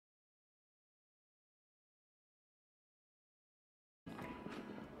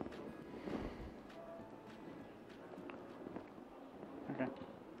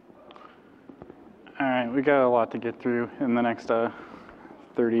we got a lot to get through in the next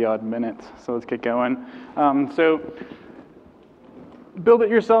 30-odd minutes, so let's get going. So build it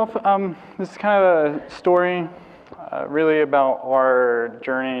yourself. This is kind of a story really about our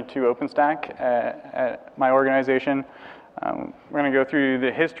journey to OpenStack at my organization. We're going to go through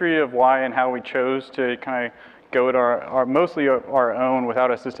the history of why and how we chose to kind of go at our mostly our own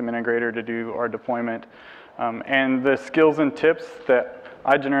without a system integrator to do our deployment, and the skills and tips that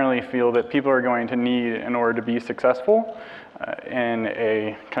I generally feel that people are going to need in order to be successful in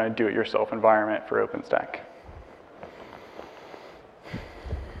a kind of do-it-yourself environment for OpenStack.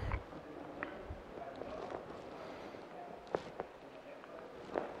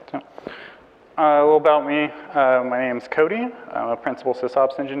 So, a little about me. My name is Cody. I'm a principal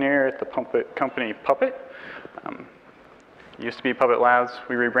SysOps engineer at the company Puppet. Used to be Puppet Labs.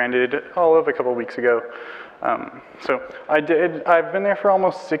 We rebranded all of a couple of weeks ago. So I've been there for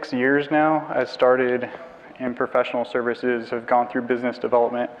almost 6 years now. I started in professional services, have gone through business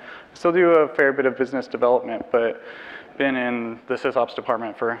development. Still do a fair bit of business development, but been in the SysOps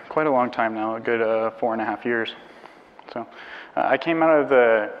department for quite a long time now, a good 4.5 years. So I came out of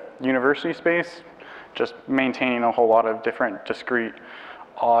the university space, just maintaining a whole lot of different discrete,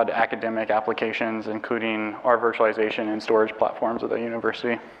 odd academic applications, including our virtualization and storage platforms at the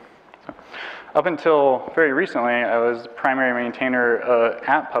university. So, up until very recently, I was the primary maintainer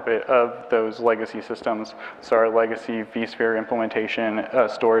at Puppet of those legacy systems. So our legacy vSphere implementation,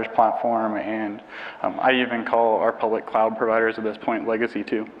 storage platform, and I even call our public cloud providers at this point legacy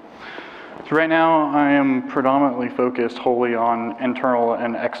too. So right now, I am predominantly focused wholly on internal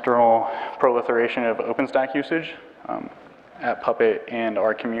and external proliferation of OpenStack usage at Puppet and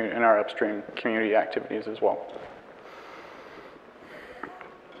our upstream community activities as well.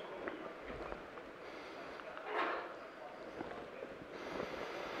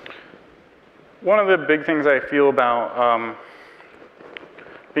 One of the big things I feel about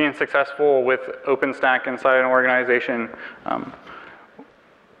being successful with OpenStack inside an organization,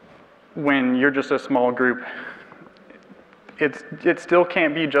 when you're just a small group, it still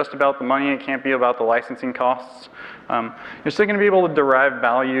can't be just about the money. It can't be about the licensing costs. You're still going to be able to derive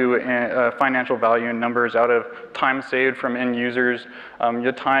value, and financial value in numbers out of time saved from end users,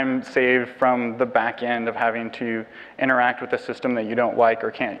 your time saved from the back end of having to interact with a system that you don't like or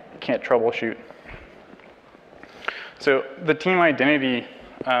can't troubleshoot. So the team identity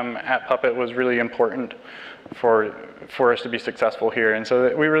at Puppet was really important for us to be successful here, and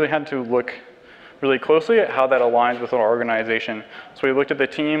so we really had to look really closely at how that aligns with our organization. So we looked at the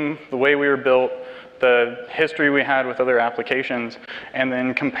team, the way we were built, the history we had with other applications, and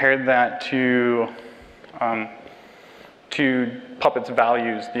then compared that to Puppet's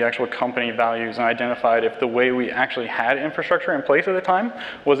values, the actual company values, and identified if the way we actually had infrastructure in place at the time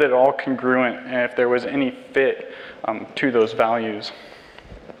was at all congruent, and if there was any fit to those values.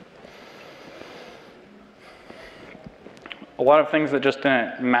 A lot of things that just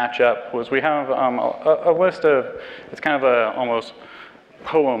didn't match up was we have a list of, it's kind of a almost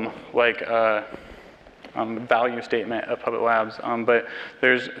poem-like value statement of Puppet Labs, but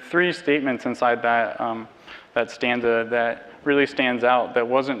there's 3 statements inside that stanza that really stands out that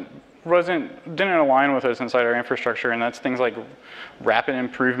didn't align with us inside our infrastructure, and that's things like rapid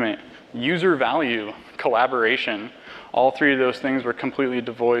improvement, user value, collaboration. All 3 of those things were completely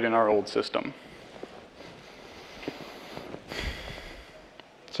devoid in our old system.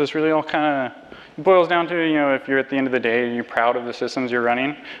 So this really all kind of boils down to, if you're at the end of the day, you're proud of the systems you're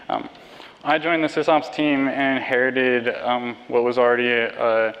running. I joined the SysOps team and inherited what was already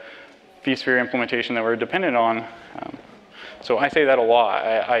a vSphere implementation that we're dependent on. So I say that a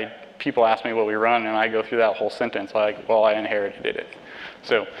lot. People ask me what we run, and I go through that whole sentence like, well, I inherited it.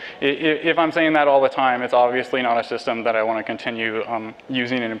 So if I'm saying that all the time, it's obviously not a system that I want to continue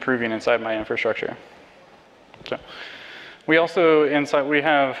using and improving inside my infrastructure. So we also, we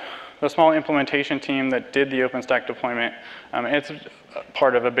have a small implementation team that did the OpenStack deployment. It's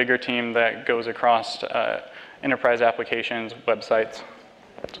part of a bigger team that goes across enterprise applications, websites.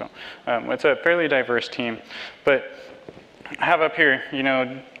 So it's a fairly diverse team. But I have up here,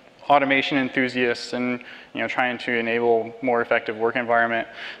 automation enthusiasts and trying to enable more effective work environment.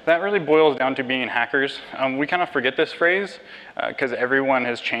 That really boils down to being hackers. We kind of forget this phrase because everyone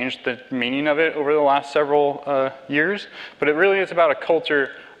has changed the meaning of it over the last several years, but it really is about a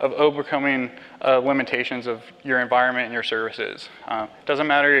culture of overcoming limitations of your environment and your services. It doesn't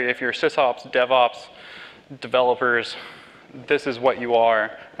matter if you're SysOps, DevOps, developers, this is what you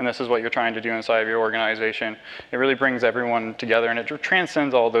are, and this is what you're trying to do inside of your organization. It really brings everyone together, and it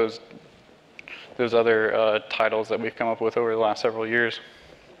transcends all those other titles that we've come up with over the last several years.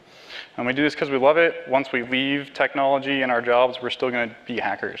 And we do this because we love it. Once we leave technology and our jobs, we're still going to be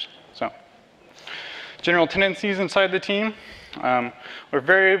hackers. So, general tendencies inside the team. We're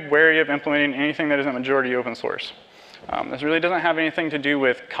very wary of implementing anything that isn't majority open source. This really doesn't have anything to do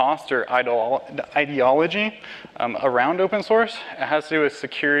with cost or ideology around open source. It has to do with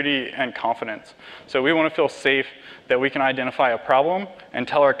security and confidence. So we want to feel safe that we can identify a problem and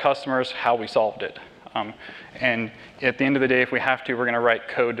tell our customers how we solved it. And at the end of the day, if we have to, we're going to write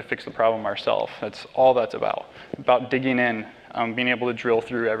code to fix the problem ourselves. That's all that's about digging in, being able to drill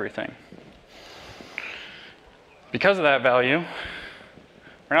through everything. Because of that value,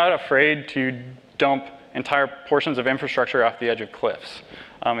 we're not afraid to dump entire portions of infrastructure off the edge of cliffs.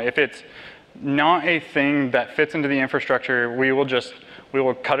 If it's not a thing that fits into the infrastructure, we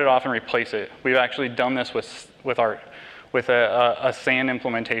will cut it off and replace it. We've actually done this with a SAN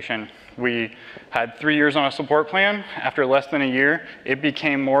implementation. We had 3 years on a support plan. After less than a year, it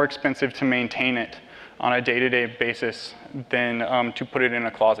became more expensive to maintain it on a day-to-day basis than to put it in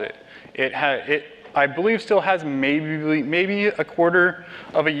a closet. I believe still has maybe a quarter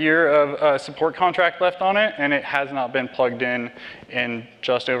of a year of support contract left on it, and it has not been plugged in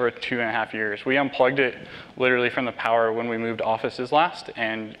just over 2.5 years. We unplugged it literally from the power when we moved offices last,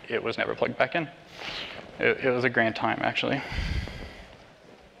 and it was never plugged back in. It was a grand time, actually.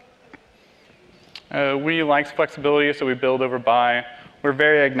 We like flexibility, so we build over buy. We're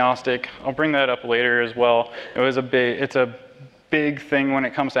very agnostic. I'll bring that up later as well. It's a big thing when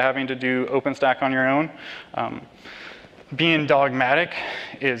it comes to having to do OpenStack on your own. Being dogmatic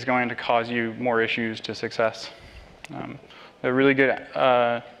is going to cause you more issues to success. The really good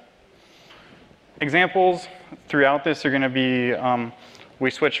examples throughout this are going to be, we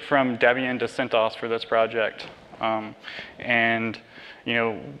switched from Debian to CentOS for this project. And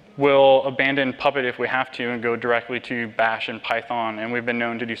we'll abandon Puppet if we have to and go directly to Bash and Python. And we've been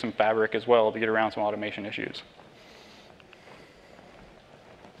known to do some Fabric as well to get around some automation issues.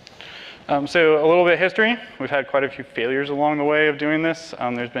 So a little bit of history. We've had quite a few failures along the way of doing this.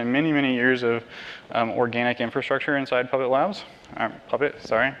 There's been many, many years of organic infrastructure inside Puppet Labs. Puppet,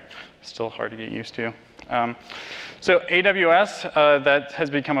 sorry. Still hard to get used to. So AWS,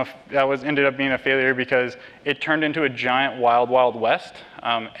 that ended up being a failure because it turned into a giant wild, wild west.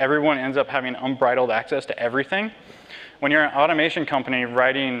 Everyone ends up having unbridled access to everything. When you're an automation company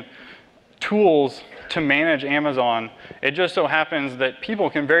writing tools to manage Amazon, it just so happens that people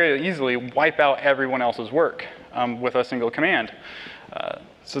can very easily wipe out everyone else's work with a single command.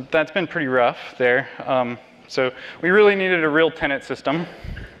 So that's been pretty rough there. So we really needed a real tenant system.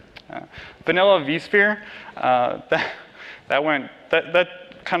 Vanilla vSphere, that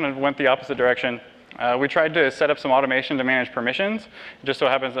kind of went the opposite direction. We tried to set up some automation to manage permissions. It just so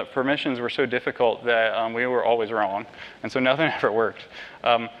happens that permissions were so difficult that we were always wrong. And so nothing ever worked.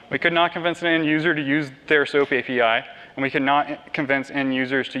 We could not convince an end user to use their SOAP API, and we could not convince end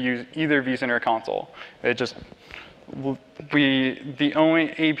users to use either vCenter or console. The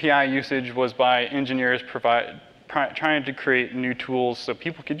only API usage was by engineers trying to create new tools so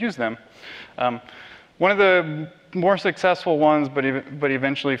people could use them. One of the more successful ones, but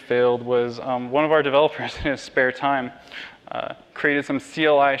eventually failed, was one of our developers in his spare time created some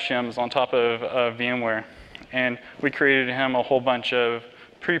CLI shims on top of VMware. And we created him a whole bunch of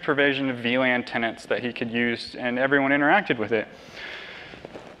pre-provisioned VLAN tenants that he could use, and everyone interacted with it.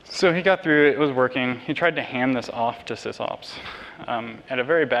 So he got through it, it was working. He tried to hand this off to SysOps at a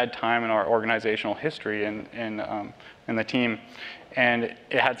very bad time in our organizational history in the team. And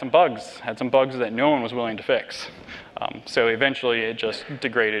it had some bugs that no one was willing to fix. So eventually it just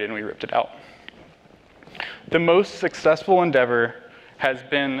degraded and we ripped it out. The most successful endeavor has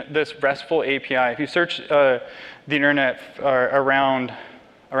been this RESTful API. If you search the internet around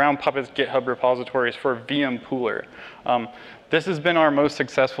Puppet's GitHub repositories for VM Pooler, this has been our most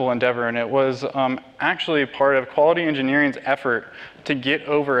successful endeavor, and it was actually part of quality engineering's effort to get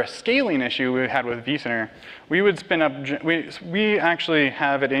over a scaling issue we had with vCenter. We would spin up, we actually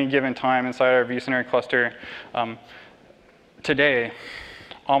have at any given time inside our vCenter cluster today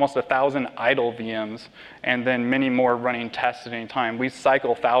almost 1,000 idle VMs, and then many more running tests at any time. We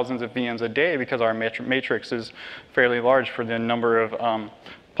cycle thousands of VMs a day because our matrix is fairly large for the number of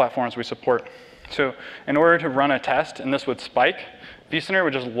platforms we support. So in order to run a test, and this would spike, vCenter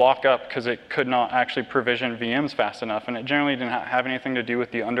would just lock up because it could not actually provision VMs fast enough, and it generally didn't have anything to do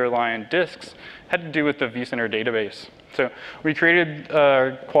with the underlying disks. It had to do with the vCenter database. So we created,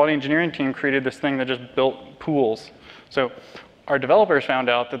 our quality engineering team created this thing that just built pools. So our developers found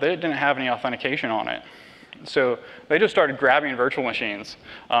out that they didn't have any authentication on it. So they just started grabbing virtual machines.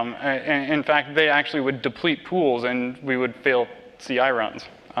 In fact, they actually would deplete pools and we would fail CI runs.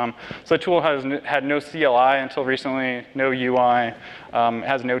 So the tool had no CLI until recently, no UI,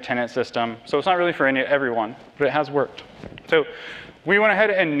 has no tenant system. So it's not really for everyone, but it has worked. So we went ahead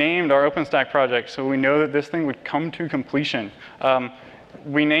and named our OpenStack project so we know that this thing would come to completion.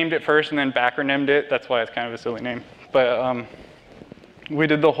 We named it first and then backronymed it. That's why it's kind of a silly name. But we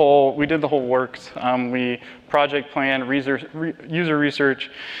did the whole works. We project planned, user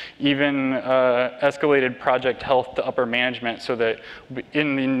research, even escalated project health to upper management so that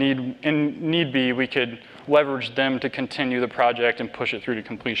in need be, we could leverage them to continue the project and push it through to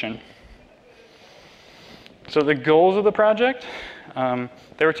completion. So the goals of the project,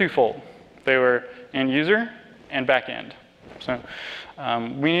 they were twofold. They were end user and back end. So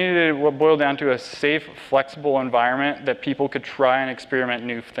we needed what boiled down to a safe, flexible environment that people could try and experiment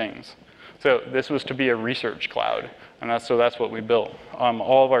new things. So this was to be a research cloud, and that's what we built.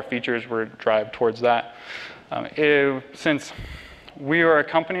 All of our features were drive towards that. Since we are a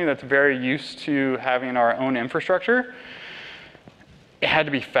company that's very used to having our own infrastructure, it had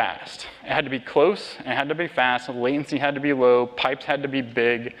to be fast. It had to be close, and it had to be fast. Latency had to be low. Pipes had to be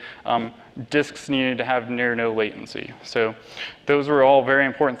big. Disks needed to have near no latency. So those were all very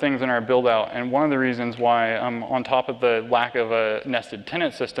important things in our build out. And one of the reasons why, on top of the lack of a nested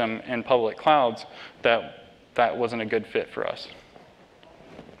tenant system in public clouds, that wasn't a good fit for us.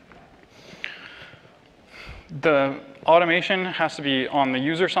 The automation has to be on the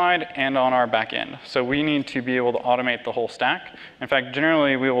user side and on our back end. So we need to be able to automate the whole stack. In fact,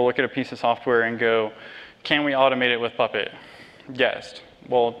 generally, we will look at a piece of software and go, can we automate it with Puppet? Yes.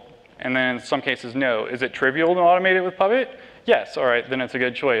 Well, and then in some cases, no. Is it trivial to automate it with Puppet? Yes. All right, then it's a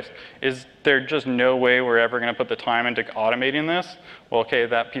good choice. Is there just no way we're ever going to put the time into automating this? Well, OK,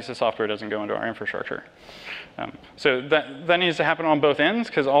 that piece of software doesn't go into our infrastructure. So that needs to happen on both ends,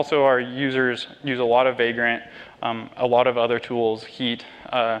 because also our users use a lot of Vagrant, a lot of other tools, Heat,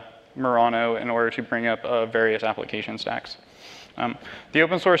 Murano, in order to bring up various application stacks. The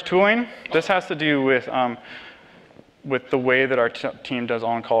open source tooling, this has to do with the way that our team does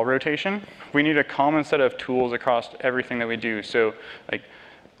on-call rotation. We need a common set of tools across everything that we do. So like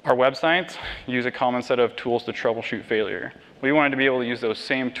our websites use a common set of tools to troubleshoot failure. We wanted to be able to use those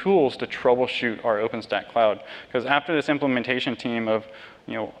same tools to troubleshoot our OpenStack cloud. Because after this implementation team of,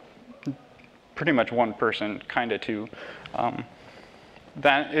 pretty much one person, kind of two,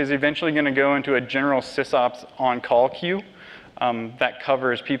 that is eventually going to go into a general SysOps on-call queue that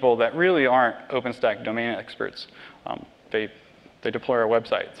covers people that really aren't OpenStack domain experts. They deploy our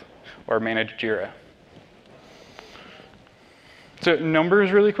websites or manage Jira. So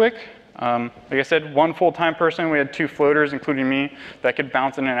numbers really quick. Like I said, one full-time person. We had 2 floaters, including me, that could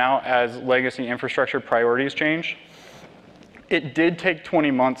bounce in and out as legacy infrastructure priorities change. It did take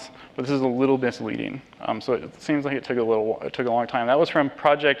 20 months, but this is a little misleading. So it seems like it took a long time. That was from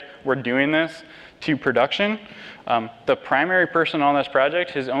project we're doing this to production. The primary person on this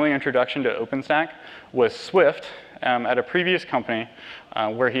project, his only introduction to OpenStack was Swift at a previous company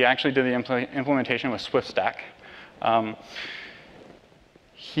where he actually did the implementation with SwiftStack.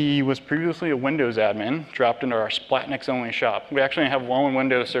 He was previously a Windows admin, dropped into our Splatnix only shop. We actually have one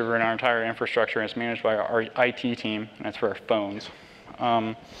Windows server in our entire infrastructure, and it's managed by our IT team, and it's for our phones.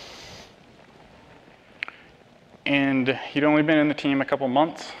 And he'd only been in the team a couple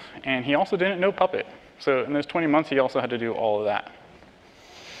months, and he also didn't know Puppet. So in those 20 months, he also had to do all of that.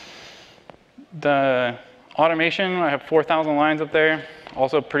 The automation, I have 4,000 lines up there.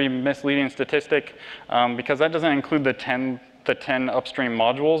 Also pretty misleading statistic, because that doesn't include the 10 upstream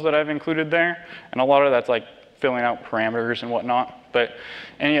modules that I've included there. And a lot of that's like filling out parameters and whatnot. But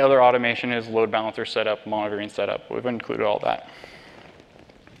any other automation is load balancer setup, monitoring setup. We've included all that.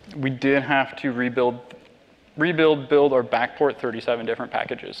 We did have to rebuild, build, or backport 37 different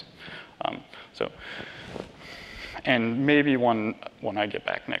packages. And maybe one when I get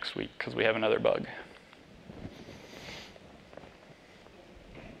back next week, because we have another bug.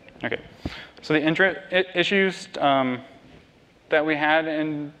 OK, so the issues that we had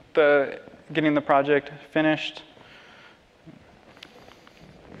in getting the project finished.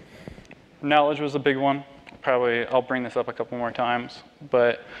 Knowledge was a big one. Probably I'll bring this up a couple more times.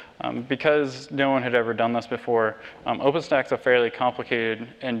 But because no one had ever done this before, OpenStack's a fairly complicated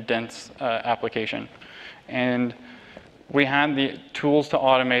and dense application. And we had the tools to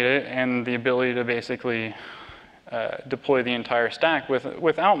automate it and the ability to basically deploy the entire stack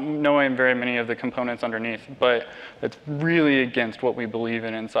without knowing very many of the components underneath. But it's really against what we believe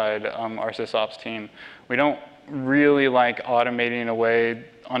in inside our SysOps team. We don't really like automating away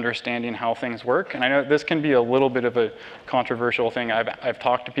understanding how things work. And I know this can be a little bit of a controversial thing. I've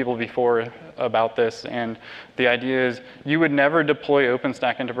talked to people before about this, and the idea is you would never deploy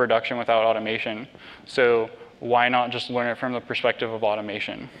OpenStack into production without automation. So why not just learn it from the perspective of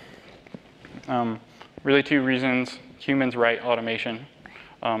automation? Really two reasons. Humans write automation.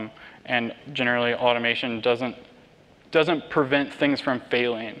 And generally automation doesn't prevent things from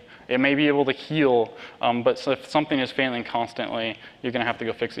failing. It may be able to heal, but if something is failing constantly, you're going to have to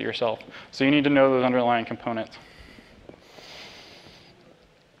go fix it yourself. So you need to know those underlying components.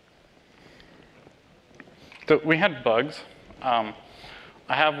 So we had bugs. I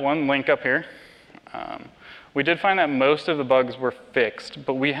have one link up here. We did find that most of the bugs were fixed,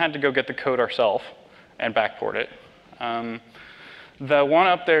 but we had to go get the code ourselves and backport it. The one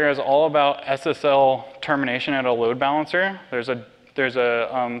up there is all about SSL termination at a load balancer. There's a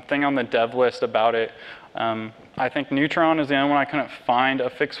thing on the dev list about it. I think Neutron is the only one I couldn't find a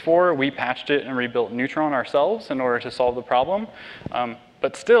fix for. We patched it and rebuilt Neutron ourselves in order to solve the problem.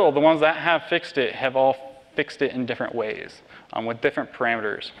 But still, the ones that have fixed it have all fixed it in different ways with different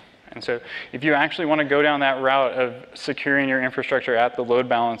parameters. And so if you actually want to go down that route of securing your infrastructure at the load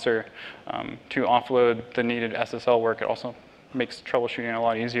balancer to offload the needed SSL work, it also makes troubleshooting a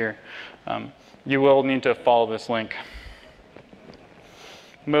lot easier. You will need to follow this link.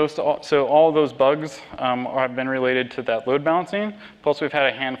 So all of those bugs have been related to that load balancing. Plus, we've had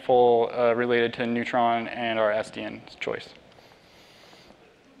a handful related to Neutron and our SDN choice.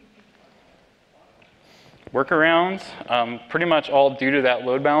 Workarounds, pretty much all due to that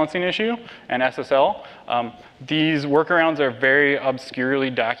load balancing issue and SSL. These workarounds are very obscurely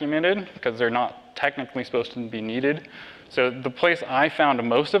documented because they're not technically supposed to be needed. So the place I found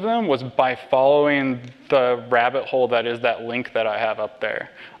most of them was by following the rabbit hole that is that link that I have up there.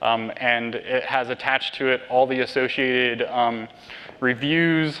 And it has attached to it all the associated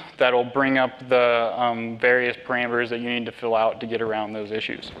reviews that'll bring up the various parameters that you need to fill out to get around those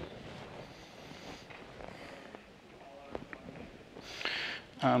issues.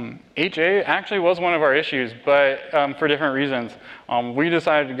 HA actually was one of our issues, but for different reasons. We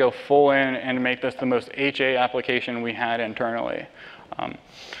decided to go full in and make this the most HA application we had internally.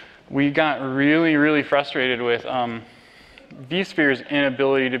 We got really, really frustrated with vSphere's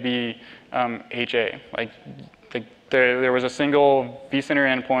inability to be HA. Like there was a single vCenter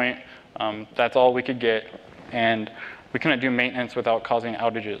endpoint. That's all we could get, and we couldn't do maintenance without causing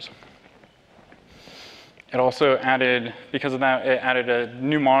outages. It also added, because of that, it added a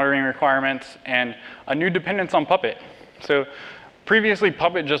new monitoring requirements and a new dependence on Puppet. So previously,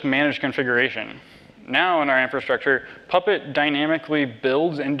 Puppet just managed configuration. Now in our infrastructure, Puppet dynamically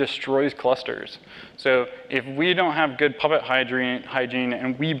builds and destroys clusters. So if we don't have good Puppet hygiene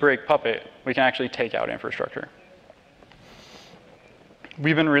and we break Puppet, we can actually take out infrastructure.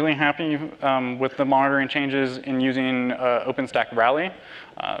 We've been really happy with the monitoring changes in using OpenStack Rally.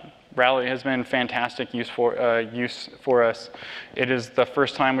 Rally has been fantastic use for us. It is the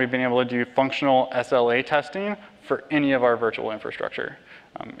first time we've been able to do functional SLA testing for any of our virtual infrastructure.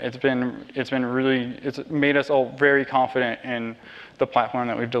 It's made us all very confident in the platform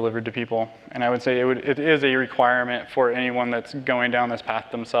that we've delivered to people. And I would say it is a requirement for anyone that's going down this path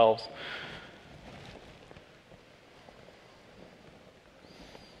themselves.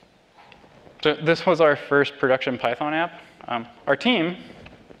 So this was our first production Python app. Our team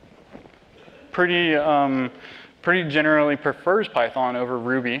pretty generally prefers Python over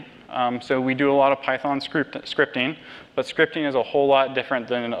Ruby. So we do a lot of Python scripting, but scripting is a whole lot different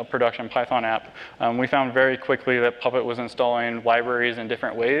than a production Python app. We found very quickly that Puppet was installing libraries in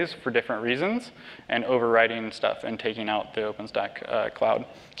different ways for different reasons and overriding stuff and taking out the OpenStack cloud.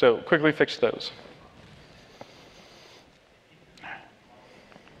 So quickly fixed those.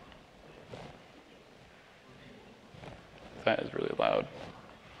 That is really loud.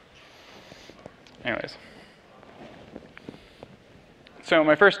 Anyways. So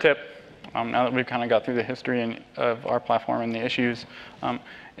my first tip, now that we've kind of got through the history of our platform and the issues,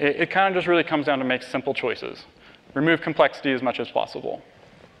 it kind of just really comes down to make simple choices. Remove complexity as much as possible.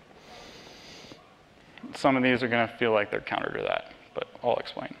 Some of these are going to feel like they're counter to that, but I'll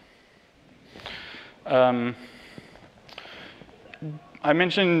explain. I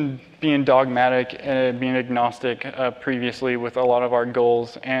mentioned being dogmatic and being agnostic previously with a lot of our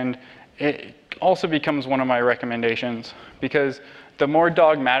goals, and it also becomes one of my recommendations because the more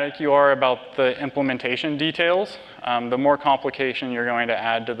dogmatic you are about the implementation details, the more complication you're going to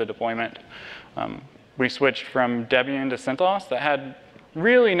add to the deployment. We switched from Debian to CentOS that had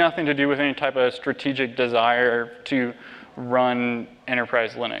really nothing to do with any type of strategic desire to run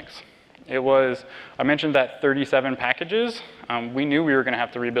enterprise Linux. It was, I mentioned that 37 packages. We knew we were going to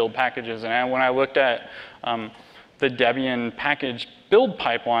have to rebuild packages. And when I looked at the Debian package build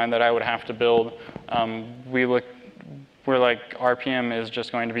pipeline that I would have to build, we're like, RPM is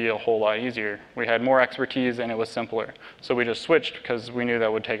just going to be a whole lot easier. We had more expertise and it was simpler. So we just switched because we knew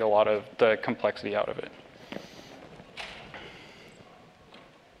that would take a lot of the complexity out of it.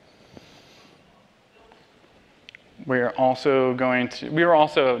 We were also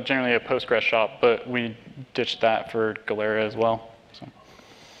generally a Postgres shop, but we ditched that for Galera as well. So.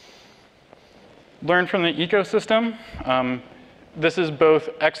 Learn from the ecosystem. This is both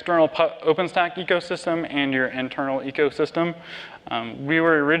external OpenStack ecosystem and your internal ecosystem. We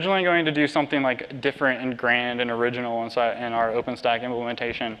were originally going to do something like different and grand and original in our OpenStack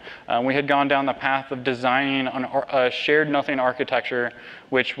implementation. We had gone down the path of designing a shared nothing architecture,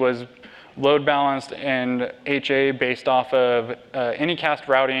 which was load balanced and HA based off of anycast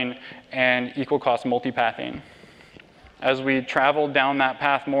routing and equal cost multipathing. As we traveled down that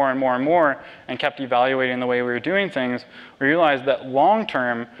path more and more and more and kept evaluating the way we were doing things, we realized that long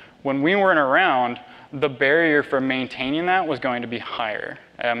term, when we weren't around, the barrier for maintaining that was going to be higher.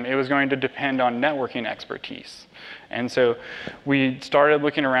 It was going to depend on networking expertise. And so we started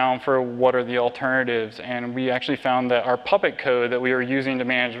looking around for what are the alternatives, and we actually found that our Puppet code that we were using to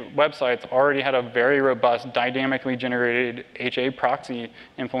manage websites already had a very robust dynamically generated HA proxy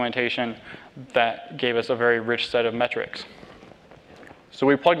implementation that gave us a very rich set of metrics. So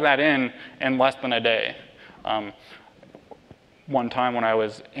we plugged that in less than a day. One time when I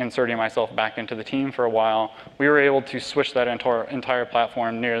was inserting myself back into the team for a while, we were able to switch that entire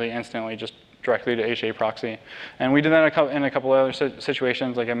platform nearly instantly, just directly to HA proxy. And we did that in a couple other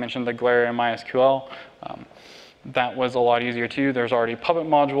situations, like I mentioned the Galera and MySQL. That was a lot easier too. There's already Puppet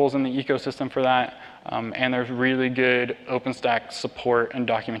modules in the ecosystem for that, and there's really good OpenStack support and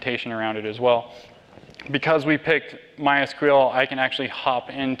documentation around it as well. Because we picked MySQL, I can actually hop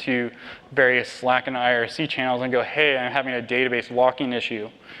into various Slack and IRC channels and go, hey, I'm having a database locking issue.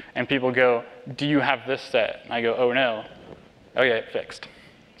 And people go, do you have this set? And I go, oh no. Oh yeah, it fixed.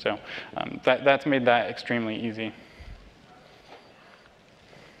 So that's made that extremely easy.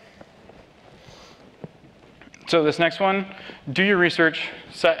 So this next one, do your research,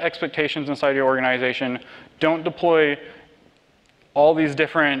 set expectations inside your organization. Don't deploy all these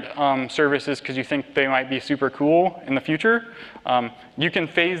different services because you think they might be super cool in the future. You can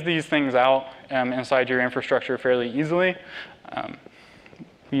phase these things out inside your infrastructure fairly easily.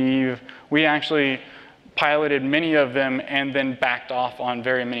 We actually piloted many of them and then backed off on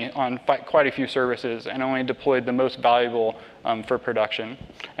quite a few services and only deployed the most valuable for production.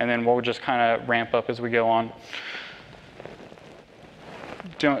 And then we'll just kind of ramp up as we go on.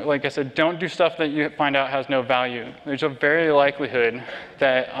 Like I said, don't do stuff that you find out has no value. There's a very likelihood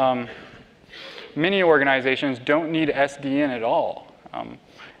that many organizations don't need SDN at all.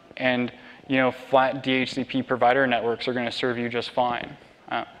 And flat DHCP provider networks are going to serve you just fine.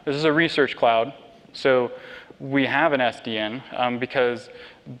 This is a research cloud, so we have an SDN because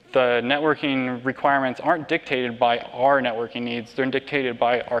the networking requirements aren't dictated by our networking needs. They're dictated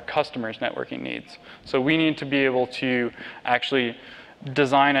by our customers' networking needs. So we need to be able to actually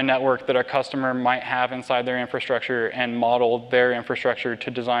design a network that our customer might have inside their infrastructure and model their infrastructure to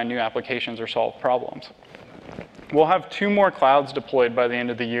design new applications or solve problems. We'll have 2 more clouds deployed by the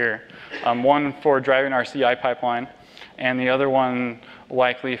end of the year. One for driving our CI pipeline, and the other one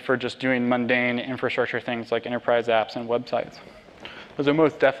likely for just doing mundane infrastructure things like enterprise apps and websites. Those are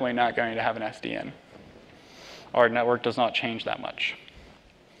most definitely not going to have an SDN. Our network does not change that much.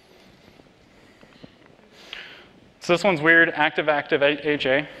 So this one's weird, active-active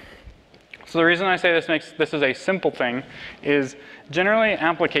HA. So the reason I say this is a simple thing is generally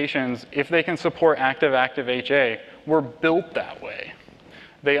applications, if they can support active-active HA, were built that way.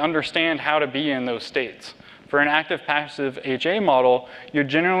 They understand how to be in those states. For an active-passive HA model, you're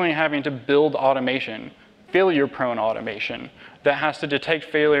generally having to build automation, failure-prone automation, that has to detect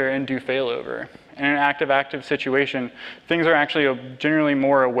failure and do failover. In an active-active situation, things are actually generally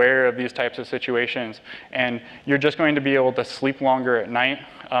more aware of these types of situations, and you're just going to be able to sleep longer at night,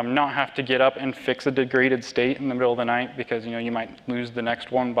 not have to get up and fix a degraded state in the middle of the night because you might lose the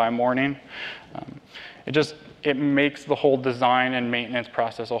next one by morning. It makes the whole design and maintenance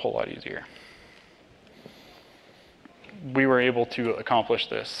process a whole lot easier. We were able to accomplish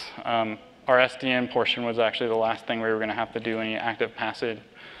this. Our SDN portion was actually the last thing we were going to have to do any active-passive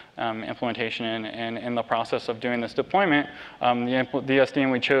implementation in. And in the process of doing this deployment, the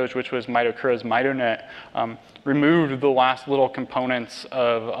SDN we chose, which was Mitochro's MitoNet, removed the last little components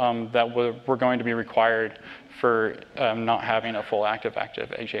of, that were going to be required for not having a full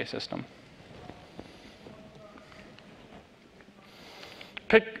active-active HA system.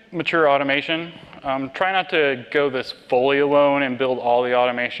 pick mature automation. Try not to go this fully alone and build all the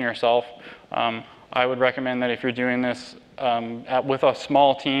automation yourself. I would recommend that if you're doing this with a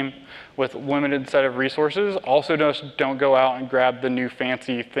small team with limited set of resources, also just don't go out and grab the new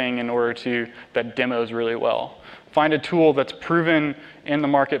fancy thing in order that demos really well. Find a tool that's proven in the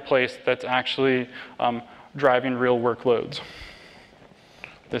marketplace that's actually driving real workloads.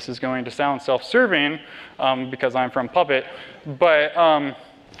 This is going to sound self-serving because I'm from Puppet, but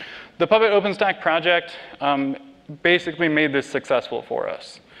the Puppet OpenStack project basically made this successful for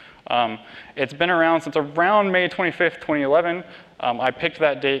us. It's been around since around May 25th, 2011. I picked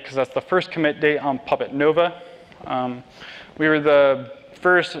that date because that's the first commit date on Puppet Nova. We were the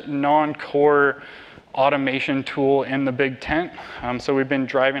first non-core automation tool in the big tent. So we've been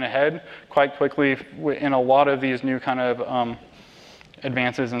driving ahead quite quickly in a lot of these new kind of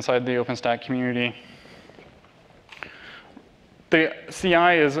advances inside the OpenStack community. The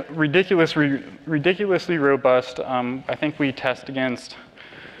CI is ridiculously robust. I think we test against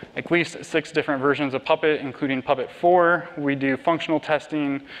at least 6 different versions of Puppet, including Puppet 4. We do functional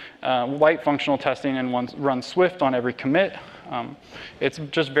testing, light functional testing, and run Swift on every commit. It's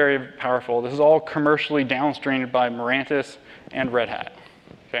just very powerful. This is all commercially downstreamed by Mirantis and Red Hat.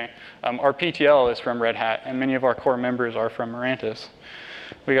 Okay? Our PTL is from Red Hat, and many of our core members are from Mirantis.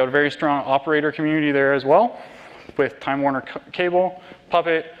 We got a very strong operator community there as well, with Time Warner Cable,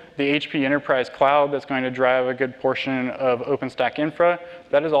 Puppet, the HP Enterprise Cloud that's going to drive a good portion of OpenStack infra.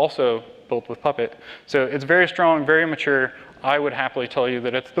 That is also built with Puppet. So it's very strong, very mature. I would happily tell you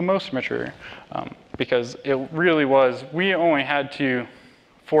that it's the most mature because it really was. We only had to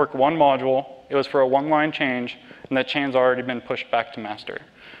fork one module. It was for a one-line change, and that change's already been pushed back to master.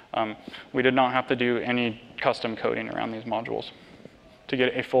 We did not have to do any custom coding around these modules to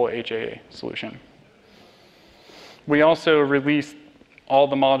get a full HAA solution. We also released all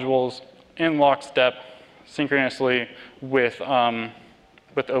the modules in lockstep synchronously with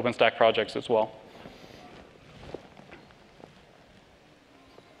OpenStack projects as well.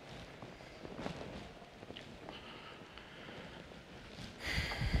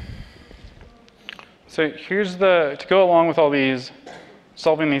 So here's to go along with all these,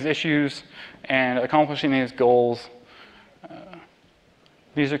 solving these issues and accomplishing these goals.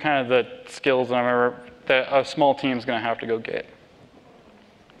 These are kind of the skills that a small team is going to have to go get.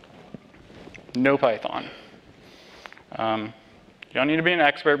 No Python. You don't need to be an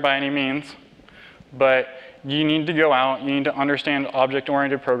expert by any means, but you need to go out, you need to understand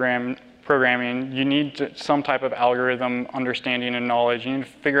object-oriented programming, you need some type of algorithm understanding and knowledge, you need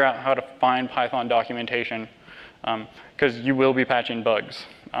to figure out how to find Python documentation, because you will be patching bugs.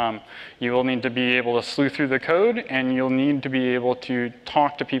 You will need to be able to sleuth through the code, and you'll need to be able to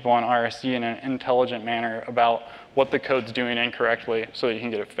talk to people on IRC in an intelligent manner about what the code's doing incorrectly so that you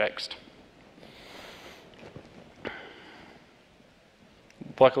can get it fixed.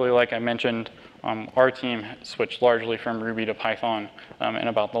 Luckily, like I mentioned, our team switched largely from Ruby to Python in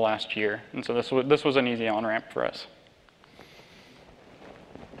about the last year. And so this was an easy on-ramp for us.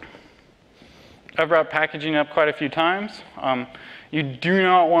 I've brought packaging up quite a few times. You do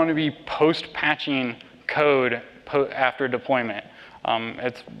not want to be post-patching code after deployment.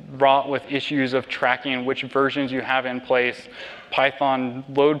 It's wrought with issues of tracking which versions you have in place, Python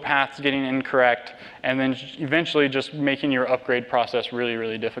load paths getting incorrect, and then eventually just making your upgrade process really,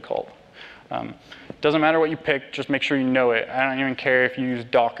 really difficult. Doesn't matter what you pick, just make sure you know it. I don't even care if you use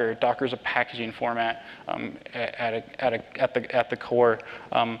Docker. Docker's a packaging format at the core.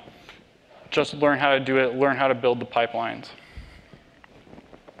 Just learn how to do it, learn how to build the pipelines.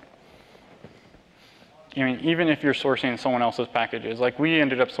 I mean, even if you're sourcing someone else's packages, like we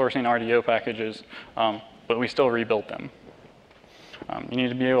ended up sourcing RDO packages, but we still rebuilt them. You need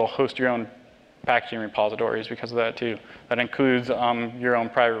to be able to host your own packaging repositories because of that too. That includes your own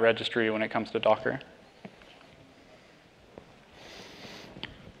private registry when it comes to Docker.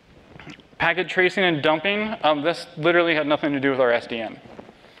 Packet tracing and dumping, this literally had nothing to do with our SDN.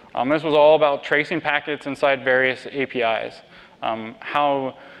 This was all about tracing packets inside various APIs.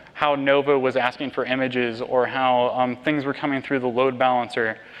 How Nova was asking for images, or how things were coming through the load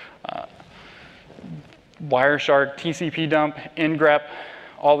balancer. Wireshark, TCP dump, ingrep,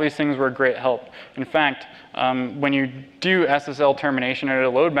 all these things were a great help. In fact, when you do SSL termination at a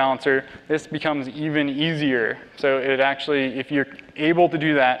load balancer, this becomes even easier. So it actually, if you're able to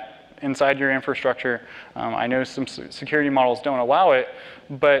do that inside your infrastructure, I know some security models don't allow it,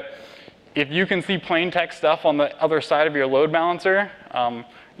 but if you can see plain text stuff on the other side of your load balancer,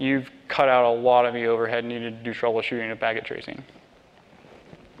 you've cut out a lot of the overhead needed to do troubleshooting and packet tracing.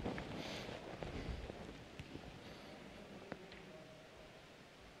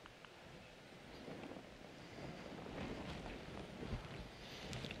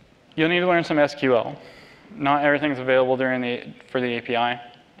 You'll need to learn some SQL. Not everything's available for the API.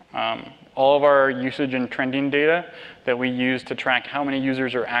 All of our usage and trending data that we use to track how many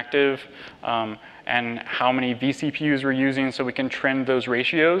users are active and how many vCPUs we're using so we can trend those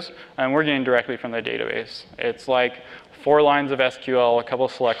ratios, and we're getting directly from the database. It's like 4 lines of SQL, a couple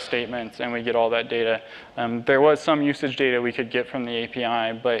select statements, and we get all that data. There was some usage data we could get from the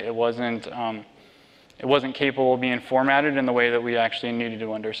API, but it wasn't capable of being formatted in the way that we actually needed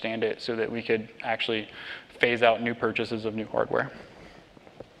to understand it so that we could actually phase out new purchases of new hardware.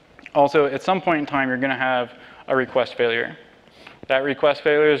 Also, at some point in time, you're going to have a request failure. That request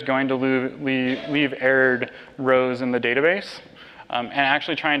failure is going to leave errored rows in the database. And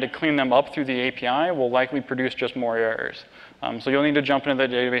actually trying to clean them up through the API will likely produce just more errors. So you'll need to jump into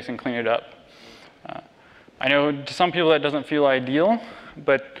the database and clean it up. I know to some people that doesn't feel ideal,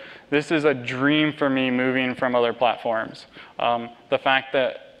 but this is a dream for me moving from other platforms. The fact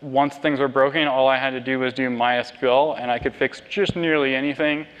that once things were broken, all I had to do was do MySQL, and I could fix just nearly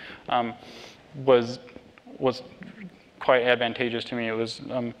anything, was quite advantageous to me. It was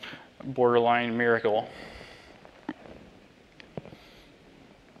a borderline miracle.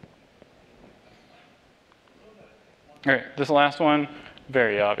 All right, this last one,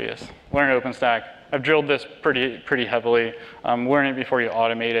 very obvious. Learn OpenStack. I've drilled this pretty heavily. Learn it before you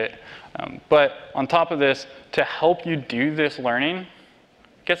automate it. But on top of this, to help you do this learning,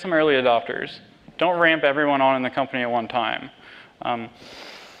 get some early adopters. Don't ramp everyone on in the company at one time.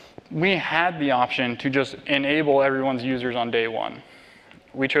 We had the option to just enable everyone's users on day one.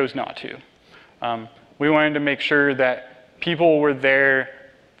 We chose not to. We wanted to make sure that people were there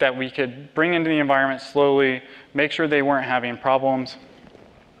that we could bring into the environment slowly, make sure they weren't having problems,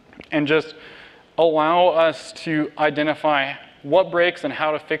 and just allow us to identify what breaks and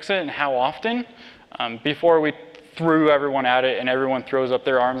how to fix it and how often before we threw everyone at it and everyone throws up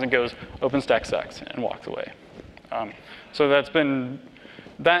their arms and goes, OpenStack sucks, and walks away. So that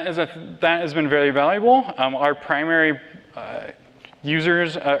has been very valuable. Our primary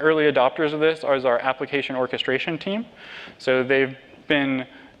users, early adopters of this, are our application orchestration team. So they've been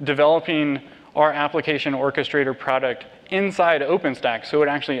developing our application orchestrator product inside OpenStack, so it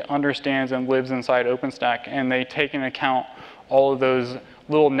actually understands and lives inside OpenStack, and they take into account all of those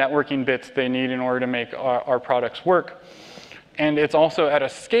little networking bits they need in order to make our products work. And it's also at a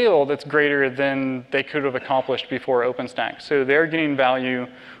scale that's greater than they could have accomplished before OpenStack. So they're getting value,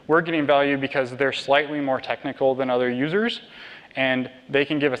 we're getting value because they're slightly more technical than other users, and they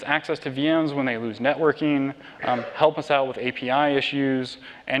can give us access to VMs when they lose networking, help us out with API issues,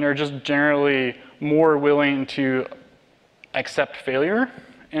 and are just generally more willing to accept failure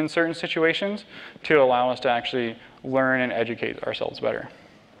in certain situations to allow us to actually learn and educate ourselves better.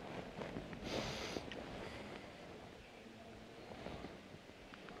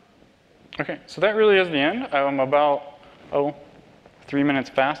 Okay, so that really is the end. I'm about 3 minutes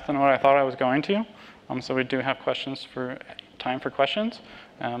fast than what I thought I was going to. So we do have time for questions.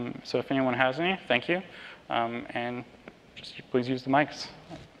 So if anyone has any, thank you. And just please use the mics.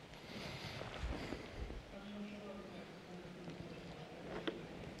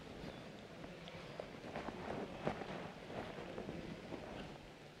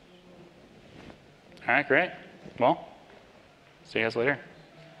 All right, great. Well, see you guys later.